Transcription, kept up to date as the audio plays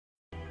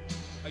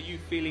Are you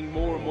feeling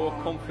more and more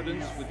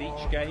confidence with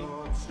each game?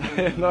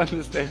 No, I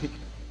understand.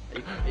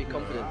 Are you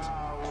confident?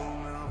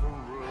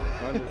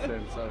 I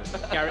understand, sorry.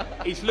 Gary,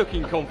 he's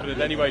looking confident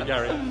anyway,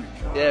 Gary.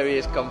 Yeah, he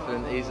is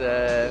confident. He's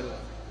yeah,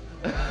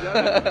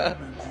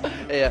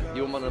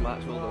 you won the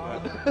match, well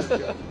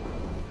done.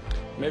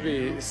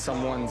 Maybe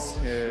someone's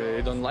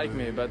don't like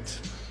me, but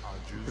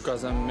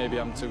because maybe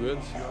I'm too good.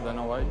 I don't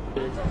know why.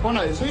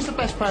 Ronaldo, so who's the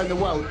best player in the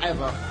world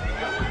ever?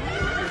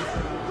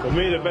 For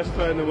me, the best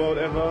player in the world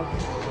ever,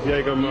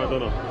 Diego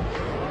Maradona.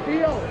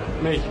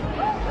 Me.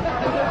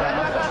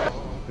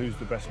 Who's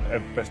the best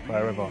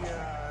player ever?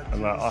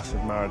 And like I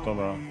said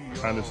Maradona,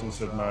 Anderson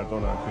said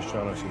Maradona, and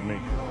Cristiano said me.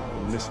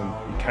 And listen,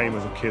 he came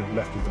as a kid,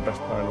 left as the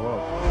best player in the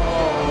world.